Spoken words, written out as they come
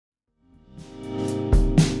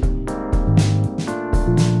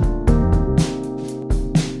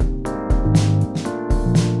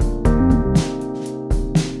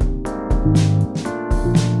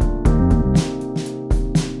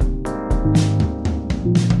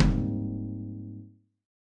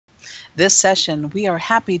This session, we are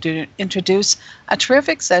happy to introduce a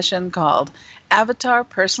terrific session called Avatar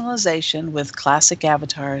Personalization with Classic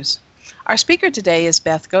Avatars. Our speaker today is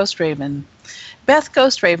Beth Ghostraven. Beth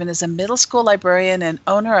Ghostraven is a middle school librarian and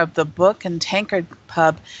owner of the Book and Tankard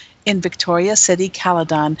Pub in Victoria City,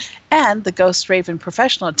 Caledon, and the Ghostraven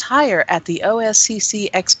Professional Attire at the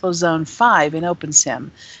OSCC Expo Zone 5 in OpenSim.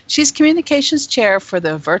 She's Communications Chair for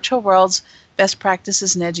the Virtual World's Best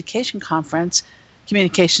Practices in Education Conference,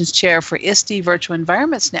 Communications Chair for ISTE Virtual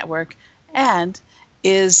Environments Network, and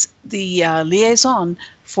is the liaison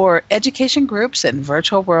for education groups and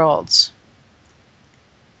virtual worlds.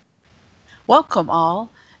 Welcome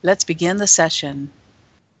all. Let's begin the session.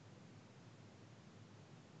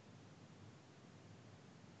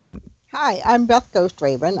 Hi, I'm Beth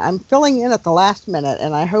Ghostraven. I'm filling in at the last minute,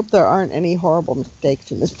 and I hope there aren't any horrible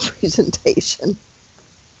mistakes in this presentation.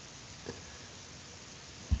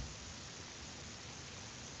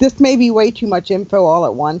 This may be way too much info all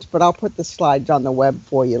at once, but I'll put the slides on the web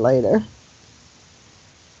for you later.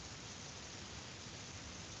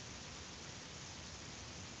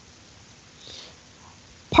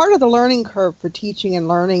 Part of the learning curve for teaching and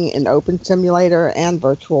learning in OpenSimulator and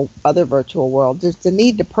other virtual worlds is the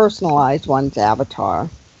need to personalize one's avatar.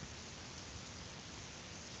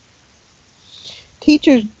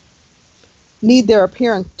 Teachers need their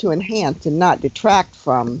appearance to enhance and not detract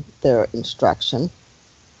from their instruction.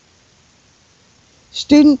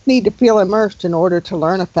 Students need to feel immersed in order to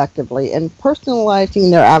learn effectively, and personalizing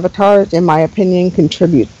their avatars, in my opinion,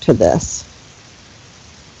 contributes to this.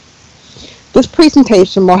 This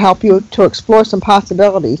presentation will help you to explore some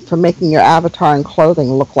possibilities for making your avatar and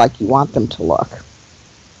clothing look like you want them to look.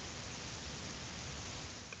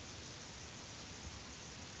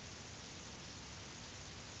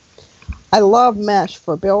 I love mesh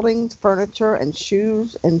for buildings, furniture, and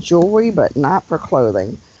shoes and jewelry, but not for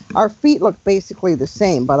clothing. Our feet look basically the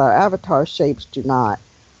same, but our avatar shapes do not.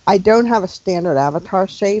 I don't have a standard avatar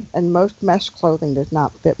shape, and most mesh clothing does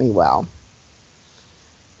not fit me well.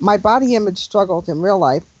 My body image struggles in real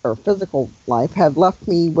life, or physical life, have left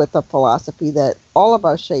me with a philosophy that all of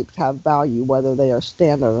our shapes have value, whether they are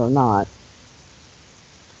standard or not.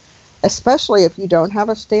 Especially if you don't have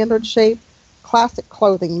a standard shape, classic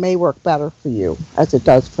clothing may work better for you, as it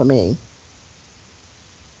does for me.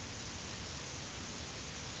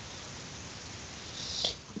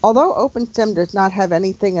 Although OpenSim does not have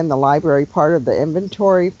anything in the library part of the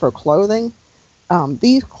inventory for clothing,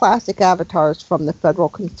 these classic avatars from the Federal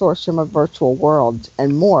Consortium of Virtual Worlds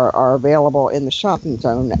and more are available in the shopping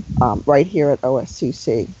zone right here at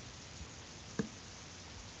OSCC.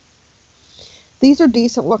 These are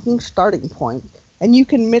decent looking starting points, and you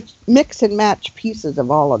can mix and match pieces of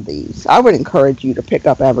all of these. I would encourage you to pick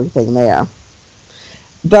up everything there.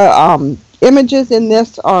 The images in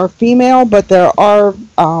this are female, but there are,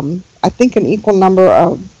 I think, an equal number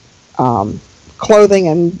of clothing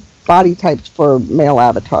and body types for male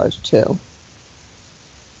avatars too.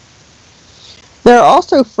 There are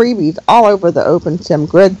also freebies all over the OpenSim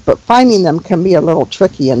grid, but finding them can be a little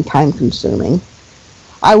tricky and time consuming.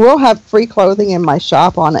 I will have free clothing in my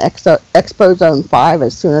shop on Expo Zone 5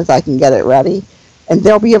 as soon as I can get it ready, and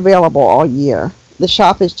they'll be available all year. The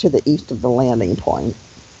shop is to the east of the landing point.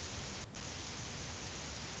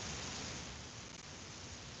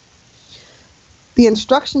 The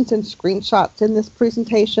instructions and screenshots in this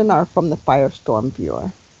presentation are from the Firestorm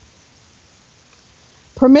viewer.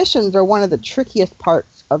 Permissions are one of the trickiest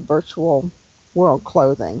parts of virtual world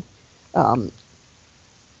clothing.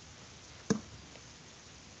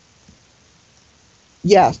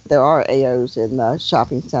 Yes, there are AOs in the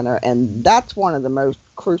shopping center, and that's one of the most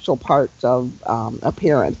crucial parts of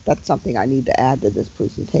appearance. That's something I need to add to this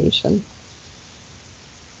presentation.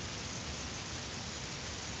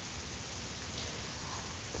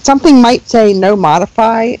 Something might say no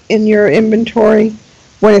modify in your inventory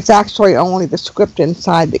when it's actually only the script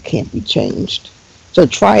inside that can't be changed. So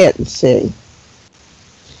try it and see.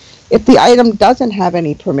 If the item doesn't have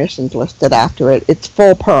any permissions listed after it, it's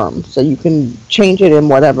full perm, so you can change it in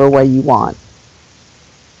whatever way you want.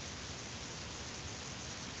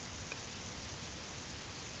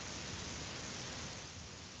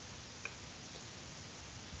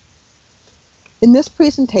 In this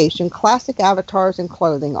presentation, classic avatars and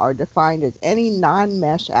clothing are defined as any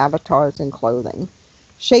non-mesh avatars and clothing.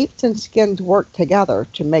 Shapes and skins work together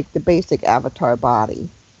to make the basic avatar body.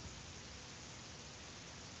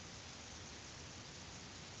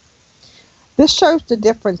 This shows the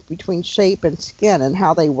difference between shape and skin and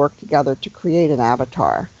how they work together to create an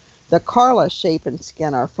avatar. The Carla shape and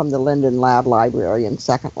skin are from the Linden Lab Library in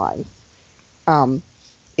Second Life.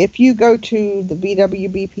 If you go to the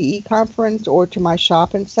VWBPE Conference or to my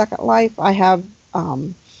shop in Second Life, I have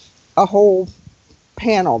a whole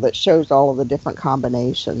panel that shows all of the different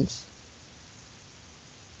combinations.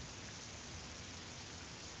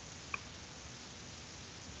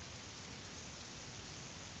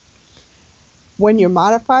 When you're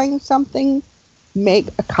modifying something, make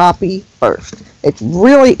a copy first. It's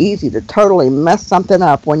really easy to totally mess something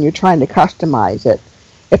up when you're trying to customize it.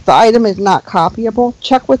 If the item is not copyable,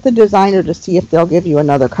 check with the designer to see if they'll give you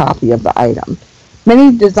another copy of the item.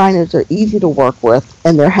 Many designers are easy to work with,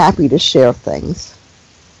 and they're happy to share things.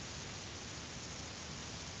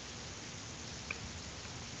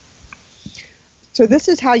 So this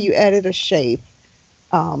is how you edit a shape.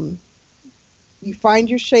 You find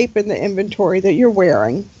your shape in the inventory that you're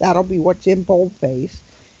wearing. That'll be what's in boldface.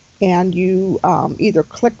 And you either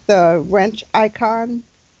click the wrench icon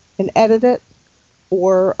and edit it,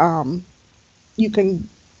 or you can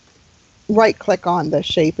right-click on the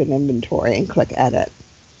shape in inventory and click Edit.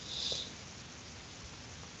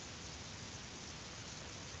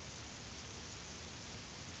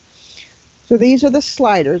 So these are the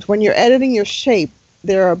sliders. When you're editing your shape,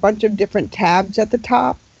 there are a bunch of different tabs at the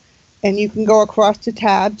top, and you can go across the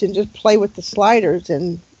tabs and just play with the sliders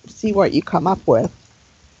and see what you come up with.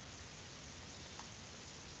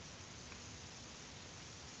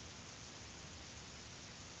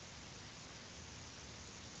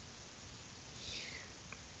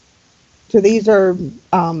 So these are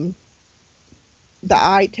the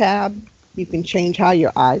eye tab. You can change how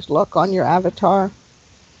your eyes look on your avatar.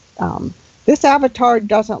 This avatar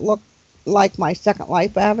doesn't look like my Second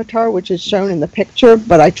Life avatar, which is shown in the picture,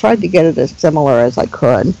 but I tried to get it as similar as I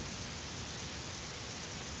could.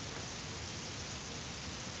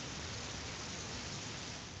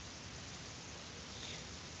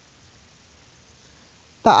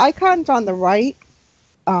 The icons on the right,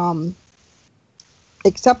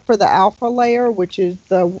 except for the alpha layer, which is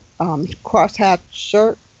the crosshatch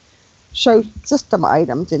shirt, show system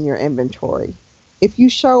items in your inventory. If you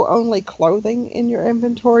show only clothing in your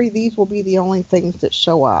inventory, these will be the only things that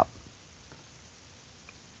show up.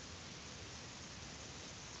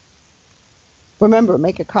 Remember,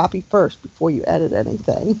 make a copy first before you edit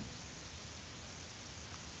anything.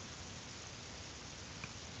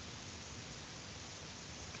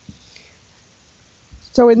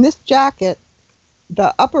 So in this jacket,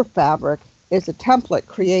 the upper fabric is a template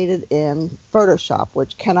created in Photoshop,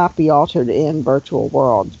 which cannot be altered in virtual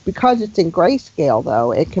worlds. Because it's in grayscale,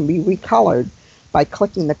 though, it can be recolored by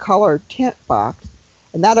clicking the color tint box,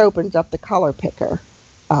 and that opens up the color picker.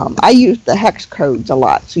 I use the hex codes a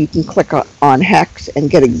lot, so you can click on hex and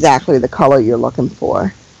get exactly the color you're looking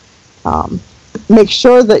for. Make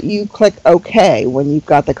sure that you click OK when you've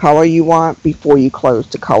got the color you want before you close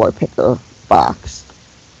the color picker box.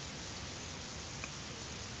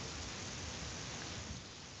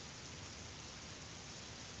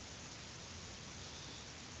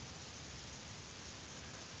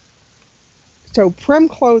 So prim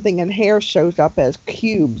clothing and hair shows up as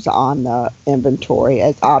cubes on the inventory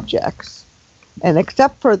as objects. And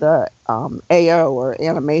except for the AO or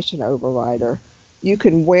animation overrider, you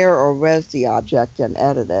can wear or res the object and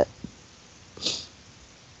edit it.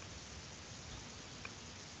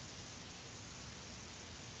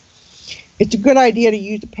 It's a good idea to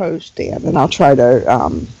use a pose stand, and I'll try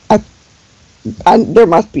to, there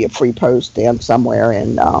must be a free pose stand somewhere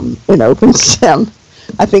in OpenSim.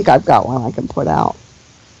 I think I've got one I can put out.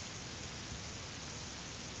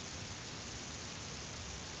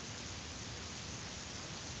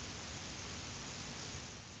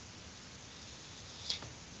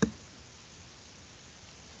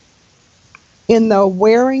 In the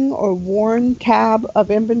wearing or worn tab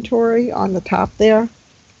of inventory on the top there,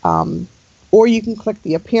 or you can click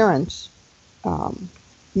the appearance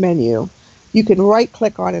menu, you can right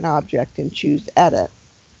click on an object and choose edit.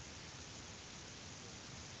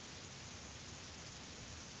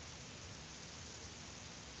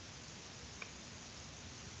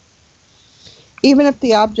 Even if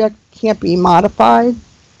the object can't be modified,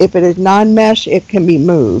 if it is non-mesh, it can be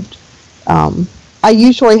moved. I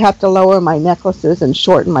usually have to lower my necklaces and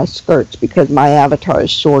shorten my skirts because my avatar is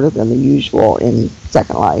shorter than the usual in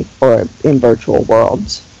Second Life or in virtual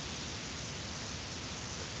worlds.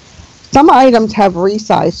 Some items have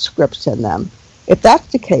resize scripts in them. If that's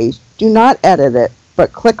the case, do not edit it,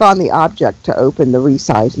 but click on the object to open the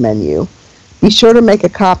resize menu. Be sure to make a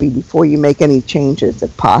copy before you make any changes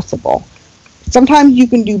if possible. Sometimes you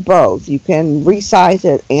can do both. You can resize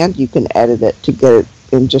it and you can edit it to get it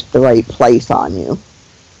in just the right place on you.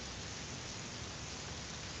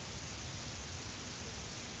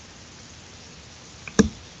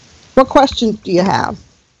 What questions do you have?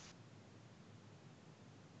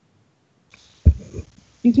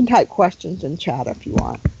 You can type questions in chat if you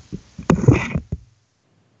want.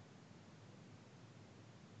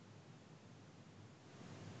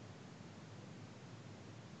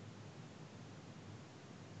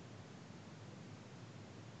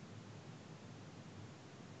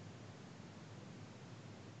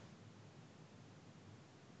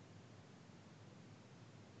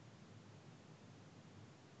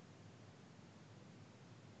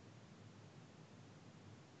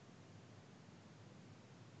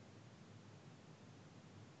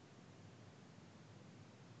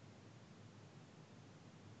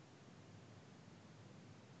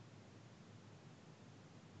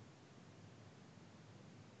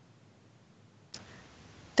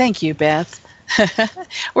 Thank you, Beth.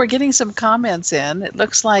 We're getting some comments in. It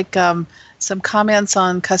looks like some comments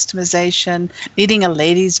on customization, needing a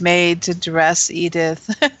lady's maid to dress Edith.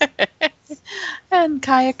 And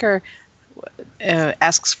Kayaker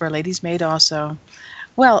asks for a lady's maid also.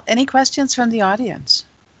 Well, any questions from the audience?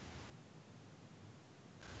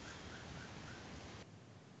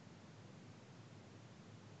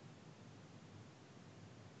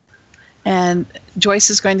 And Joyce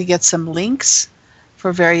is going to get some links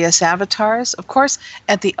for various avatars. Of course,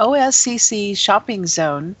 at the OSCC shopping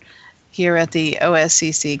zone here at the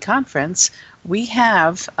OSCC conference, we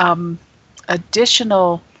have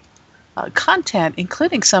additional content,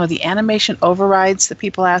 including some of the animation overrides that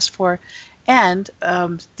people asked for, and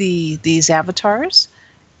these avatars,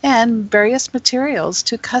 and various materials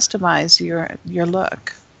to customize your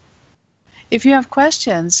look. If you have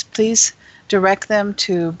questions, please direct them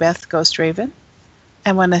to Beth Ghostraven.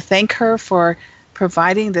 I want to thank her for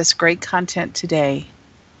providing this great content today.